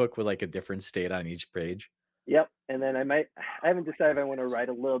coloring book with like a different state on each page. Yep, and then I haven't decided if I want to write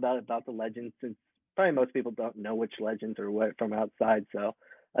a little about the legends since probably most people don't know which legends or what from outside. So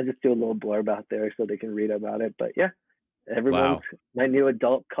I'll just do a little blurb out there so they can read about it. But yeah, everyone's Wow. my new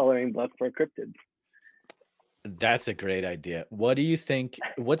adult coloring book for cryptids. That's a great idea. What do you think,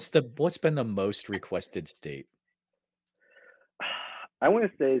 what's been the most requested state? I want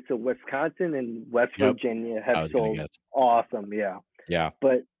to say so. Wisconsin and West Yep, Virginia have I was gonna sold guess. awesome, yeah. Yeah.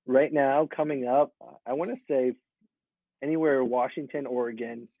 But right now, coming up, I want to say anywhere Washington,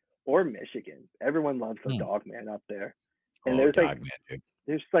 Oregon, or Michigan. Everyone loves the Hmm. Dogman up there, and Oh, dog man, dude.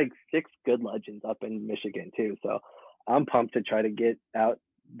 there's like 6 good legends up in Michigan too. So I'm pumped to try to get out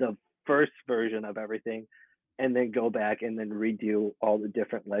the first version of everything and then go back and then redo all the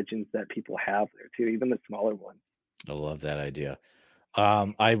different legends that people have there too, even the smaller ones. I love that idea.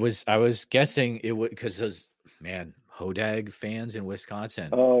 I was guessing it would, because those, man, Hodag fans in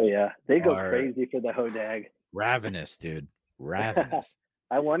Wisconsin Oh yeah, they go are crazy for the Hodag. ravenous, dude. Ravenous.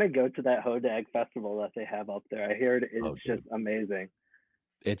 I want to go to that Hodag festival that they have up there. I hear it's Oh, just dude. amazing.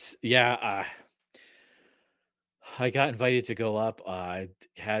 It's yeah, I got invited to go up. I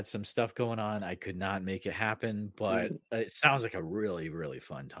had some stuff going on. I could not make it happen, but Mhm. it sounds like a really, really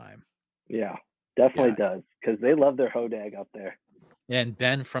fun time. Yeah, definitely Yeah. does because they love their Hodag up there. And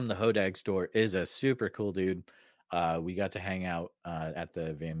Ben from the Hodag store is a super cool dude. We got to hang out at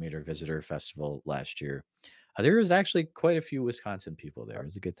the Van Meter Visitor Festival last year. There was actually quite a few Wisconsin people there. It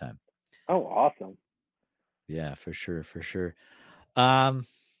was a good time. Oh, awesome. Yeah, for sure, for sure. Um,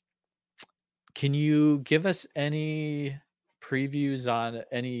 can you give us any previews on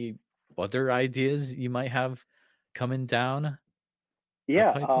any other ideas you might have coming down the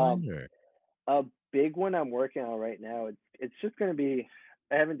Yeah, pipeline? Or a big one I'm working on right now. It's just going to be.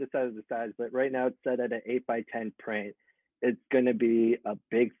 I haven't decided the size, but right now it's set at an 8 by 10 print. It's going to be a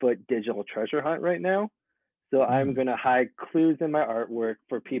Bigfoot digital treasure hunt right now. So I'm hmm, going to hide clues in my artwork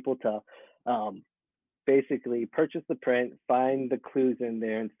for people to um, basically purchase the print, find the clues in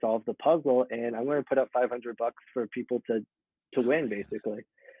there, and solve the puzzle. And I'm going to put up $500 for people to oh win, man, basically.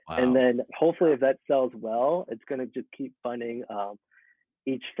 And wow, then hopefully, if that sells well, it's going to just keep funding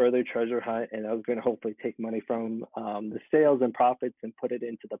each further treasure hunt, and I was going to hopefully take money from the sales and profits and put it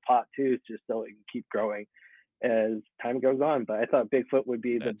into the pot too, just so it can keep growing as time goes on. But I thought Bigfoot would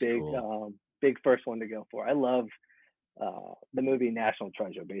be the that's cool. big first one to go for. I love the movie National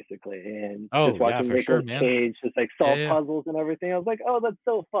Treasure, basically, and just Oh yeah, watching for sure, Nicolas man. Cage just like Yeah, solve yeah. puzzles and everything. I was like, oh, that's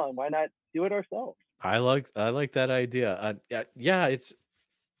so fun. Why not do it ourselves? I like that idea. Yeah, yeah.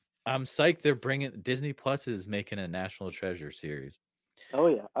 I'm psyched. They're bringing Disney Plus is making a National Treasure series. Oh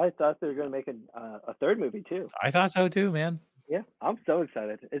yeah, I thought they were going to make a third movie too. I thought so too, man. Yeah, I'm so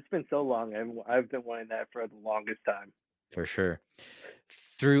excited. It's been so long, and I've been wanting that for the longest time. For sure.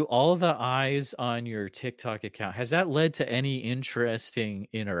 Through all the eyes on your TikTok account, has that led to any interesting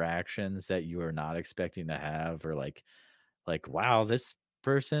interactions that you are not expecting to have, or like wow, this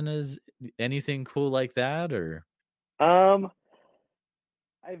person is anything cool like that, or Um,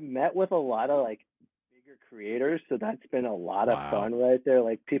 I've met with a lot of like bigger creators, so that's been a lot of wow. fun right there.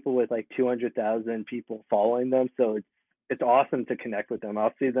 Like people with like 200,000 people following them, so it's awesome to connect with them.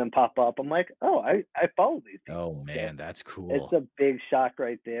 I'll see them pop up. I'm like, oh, I follow these Oh people, so man, that's it's cool. a big shock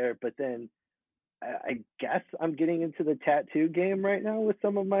right there. But then I guess I'm getting into the tattoo game right now with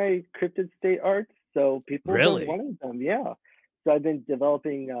some of my cryptid state arts, so people have been Really? wanting them. Yeah. So I've been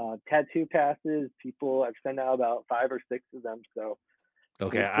developing tattoo passes. People I've sent out about 5 or 6 of them. So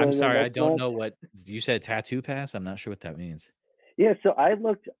Okay, I'm hopefully in the sorry, I next don't month. know what you said. Tattoo pass? I'm not sure what that means. Yeah, so I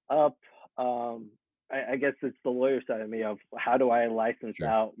looked up. Um, I guess it's the lawyer side of me of how do I license Sure.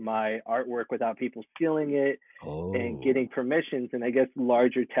 out my artwork without people stealing it and getting Oh. permissions. And I guess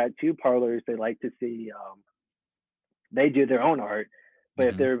larger tattoo parlors, they like to see, they do their own art. But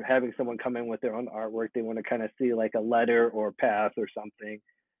if Hmm. they're having someone come in with their own artwork, they want to kind of see like a letter or pass or something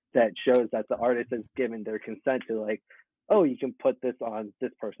that shows that the artist has given their consent to like, oh, you can put this on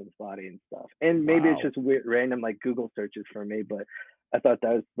this person's body and stuff. And maybe it's Wow. just weird, random like Google searches for me, but I thought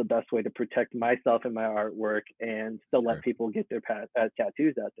that was the best way to protect myself and my artwork and still let Sure. people get their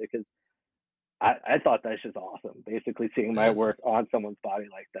tattoos out there because I thought that's just awesome. Basically, seeing That my is work awesome. on someone's body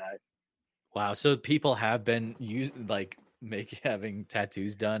like that. Wow. So people have been like having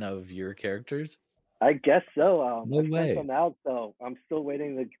tattoos done of your characters? I guess so. No I've sent way. some out, so I'm still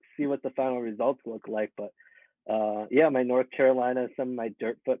waiting to see what the final results look like. But yeah, my North Carolina, some of my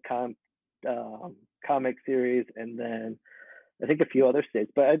Dirtfoot comic series, and then I think a few other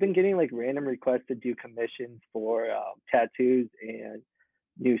states. But I've been getting like random requests to do commissions for tattoos and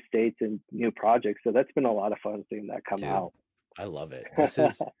new states and new projects. So that's been a lot of fun seeing that come Dude, out. I love it. This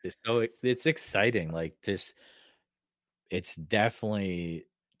is it's so it's exciting. Like this, it's definitely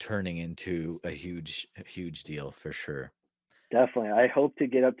turning into a huge deal for sure. Definitely. I hope to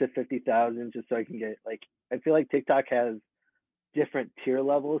get up to 50,000 just so I can get like I feel like TikTok has different tier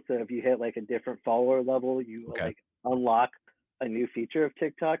levels. So if you hit like a different follower level, you will Okay. like unlock a new feature of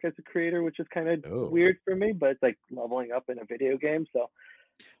TikTok as a creator, which is kind of Oh, weird for me, but it's like leveling up in a video game. So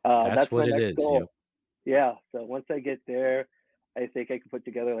that's that's my what it next is. Yep. goal. Yeah. So once I get there, I think I can put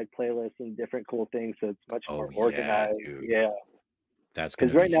together like playlists and different cool things so it's much more Oh yeah, organized. dude. Yeah. That's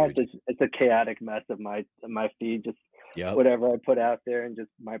Because gonna be right now huge. it's a chaotic mess of my feed, just Yep. whatever I put out there and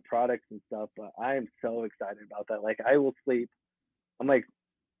just my products and stuff. But I am so excited about that. Like I will sleep. I'm like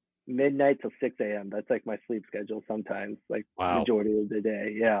midnight till 6 a.m. That's like my sleep schedule sometimes, like Wow. majority of the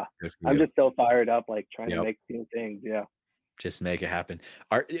day. Yeah. Good for I'm you. just so fired up, like trying to Yep. make new things. Yeah. Just make it happen.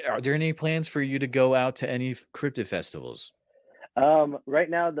 Are there any plans for you to go out to any cryptid festivals? Right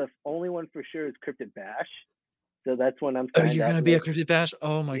now, the only one for sure is Cryptid Bash. So that's when I'm Oh, signed you're up gonna be with. at Cryptid Bash?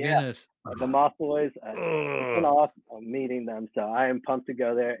 Oh my Yeah. goodness. The Ugh. Moth Boys. It's been Ugh. awesome meeting them. So I am pumped to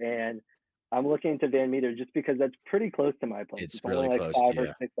go there. And I'm looking to Van Meter just because that's pretty close to my place. It's It's only really like close to 5 or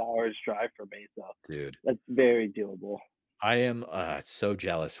 6 hours drive for me. So dude. that's very doable. I am so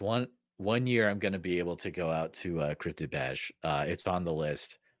jealous. One year I'm gonna be able to go out to Cryptid Bash. It's on the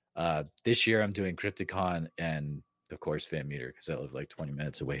list. This year I'm doing CryptiCon and of course Van Meter because I live like 20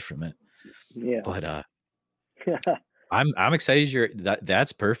 minutes away from it. Yeah. But I'm excited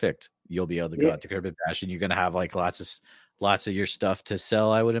that's perfect. You'll be able to go Yeah. out to Cryptid Bash and you're gonna have like lots of your stuff to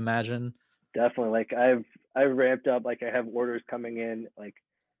sell, I would imagine. Definitely. Like I've ramped up. Like I have orders coming in like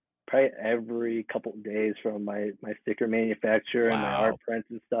probably every couple of days from my sticker manufacturer and my art Wow. prints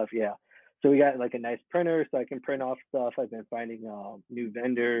and stuff. Yeah. So we got like a nice printer so I can print off stuff. I've been finding new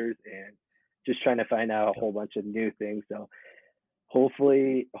vendors and just trying to find out a Yep. whole bunch of new things. So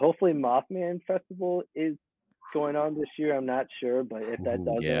hopefully Mothman Festival is going on this year. I'm not sure, but if that Ooh,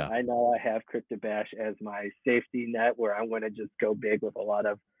 doesn't, yeah, I know I have Crypto Bash as my safety net where I'm going to just go big with a lot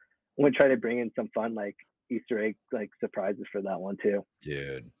of. I'm going to try to bring in some fun like Easter egg like surprises for that one too.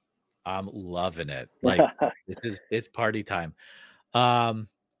 dude. I'm loving it. Like it's party time. Um,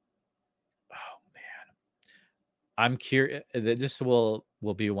 oh man. I'm curious. This will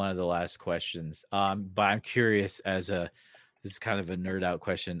be one of the last questions. But I'm curious this is kind of a nerd out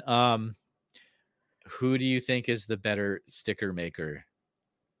question. Who do you think is the better sticker maker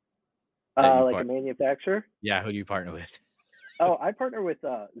that you Like a part? manufacturer. Yeah, who do you partner with? Oh, I partner with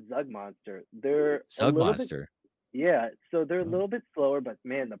Zug Monster. They're a Sug little bit, Monster. yeah. So they're a Oh, little bit slower, but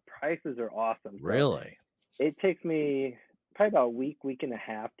man, the prices are awesome. So really? it takes me probably about a week and a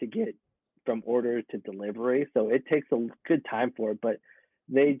half to get from order to delivery. So it takes a good time for it. But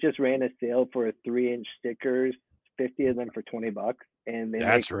they just ran a sale for 3-inch stickers, 50 of them for $20, and they make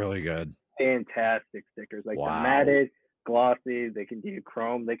That's really good. fantastic stickers. Like the Wow. matted, glossy. They can do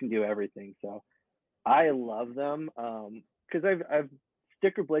chrome. They can do everything. So I love them because I've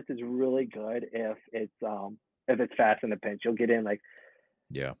Sticker Blitz is really good if it's fast in a pinch. You'll get in like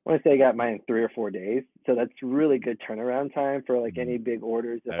Yeah, I want to say I got mine in 3 or 4 days, so that's really good turnaround time for like any mhm, big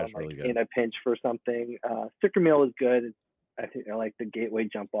orders. If that I'm is like really good. in a pinch for something, Sticker Meal is good. I think I like the gateway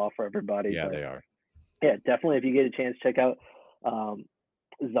jump off for everybody, Yeah, but they are. yeah, definitely if you get a chance, check out um,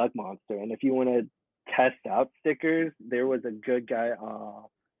 Zug Monster. And if you want to test out stickers, there was a good guy.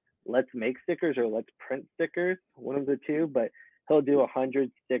 Let's Make Stickers or Let's Print Stickers, one of the two, but he'll do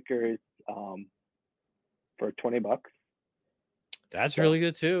 100 stickers um, for $20. That's So really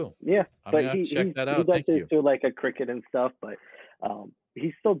good too. yeah, I'm but gonna have to check that he out. does Thank his you. through like a Cricut and stuff, but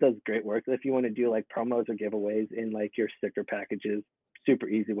he still does great work. If you want to do like promos or giveaways in like your sticker packages, super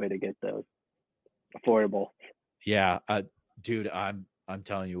easy way to get those. Affordable. Yeah, dude, I'm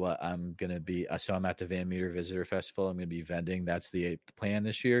telling you what, I'm gonna be. So I'm at the Van Meter Visitor Festival. I'm gonna be vending. That's the plan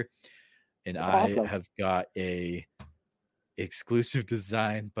this year, and I Awesome. have got a exclusive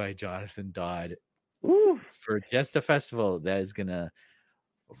design by Jonathan Dodd Woo. for just the festival that is gonna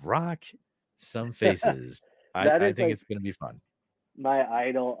rock some faces. That I is think like it's gonna be fun. my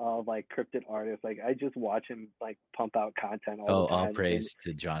idol of like cryptid artists. Like I just watch him like pump out content all the Oh, all time, and praise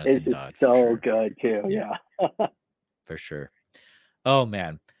to it's Jonathan just Dodd for so sure. good too. Yeah, Yeah. for sure. Oh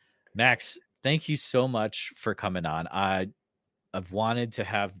man, Max, thank you so much for coming on. I've wanted to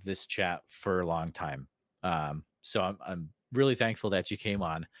have this chat for a long time. So I'm really thankful that you came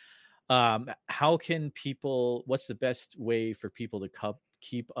on. How can people? What's the best way for people to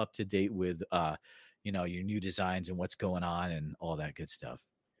keep up to date with your new designs and what's going on and all that good stuff?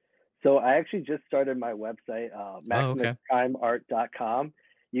 So I actually just started my website, Oh, okay. maximusprimeart.com.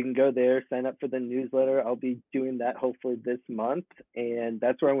 You can go there, sign up for the newsletter. I'll be doing that hopefully this month, and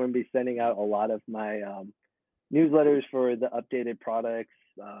that's where I'm going to be sending out a lot of my newsletters for the updated products,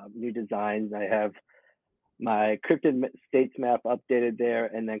 new designs. I have my cryptid states map updated there,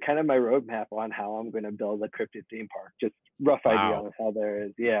 and then kind of my roadmap on how I'm going to build a cryptid theme park. Just rough idea Wow, on how there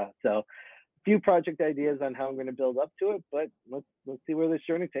is. Yeah. So few project ideas on how I'm going to build up to it, but let's see where this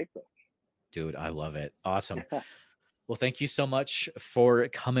journey takes us. dude, I love it. Awesome. Well, thank you so much for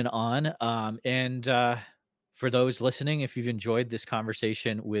coming on. And for those listening, if you've enjoyed this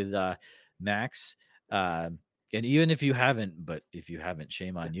conversation with Max, and even if you haven't, but if you haven't,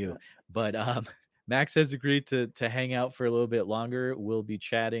 shame on you. But Max has agreed to hang out for a little bit longer. We'll be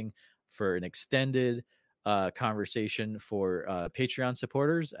chatting for an extended conversation for Patreon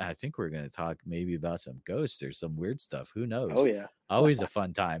supporters. I think we're going to talk maybe about some ghosts or some weird stuff. Who Oh knows? yeah. Always a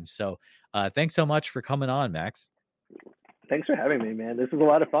fun time. So thanks so much for coming on, Max. Thanks for having me, man. This was a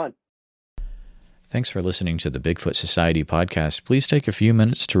lot of fun. Thanks for listening to the Bigfoot Society podcast. Please take a few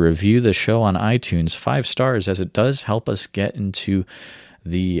minutes to review the show on iTunes, 5 stars, as it does help us get into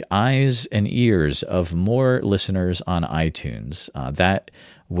the eyes and ears of more listeners on iTunes. That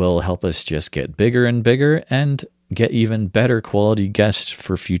will help us just get bigger and bigger and get even better quality guests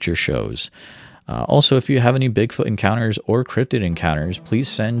for future shows. Also, if you have any Bigfoot encounters or cryptid encounters, please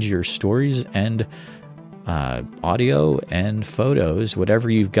send your stories and audio and photos, whatever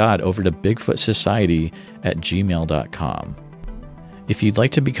you've got, over to bigfootsociety@gmail.com. If you'd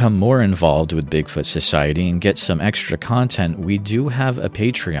like to become more involved with Bigfoot Society and get some extra content, we do have a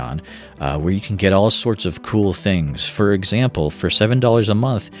Patreon where you can get all sorts of cool things. For example, for $7 a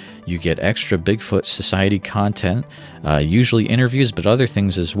month, you get extra Bigfoot Society content, usually interviews, but other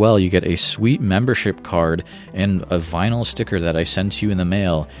things as well. You get a sweet membership card and a vinyl sticker that I send to you in the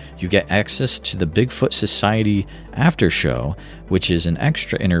mail. You get access to the Bigfoot Society after show, which is an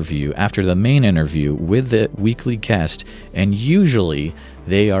extra interview after the main interview with the weekly guest, and usually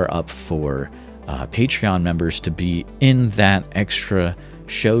they are up for Patreon members to be in that extra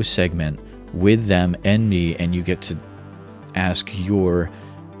show segment with them and me, and you get to ask your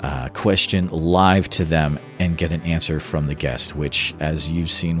question live to them and get an answer from the guest, which, as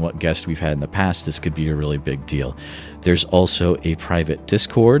you've seen what guest we've had in the past, this could be a really big deal. There's also a private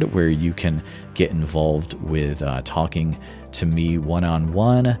Discord where you can get involved with talking to me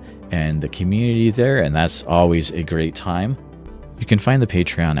one-on-one and the community there, and that's always a great time. You can find the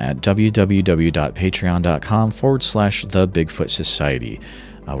Patreon at www.patreon.com/The Bigfoot Society.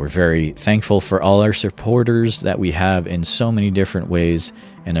 We're very thankful for all our supporters that we have in so many different ways,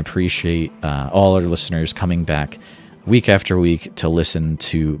 and appreciate all our listeners coming back week after week to listen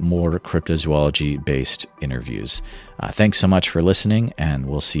to more cryptozoology-based interviews. Thanks so much for listening, and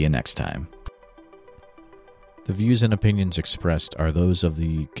we'll see you next time. The views and opinions expressed are those of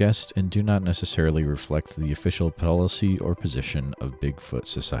the guest and do not necessarily reflect the official policy or position of Bigfoot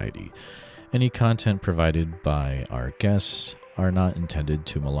Society. Any content provided by our guests are not intended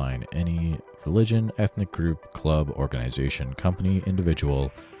to malign any religion, ethnic group, club, organization, company,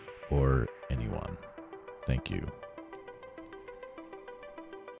 individual, or anyone. Thank you.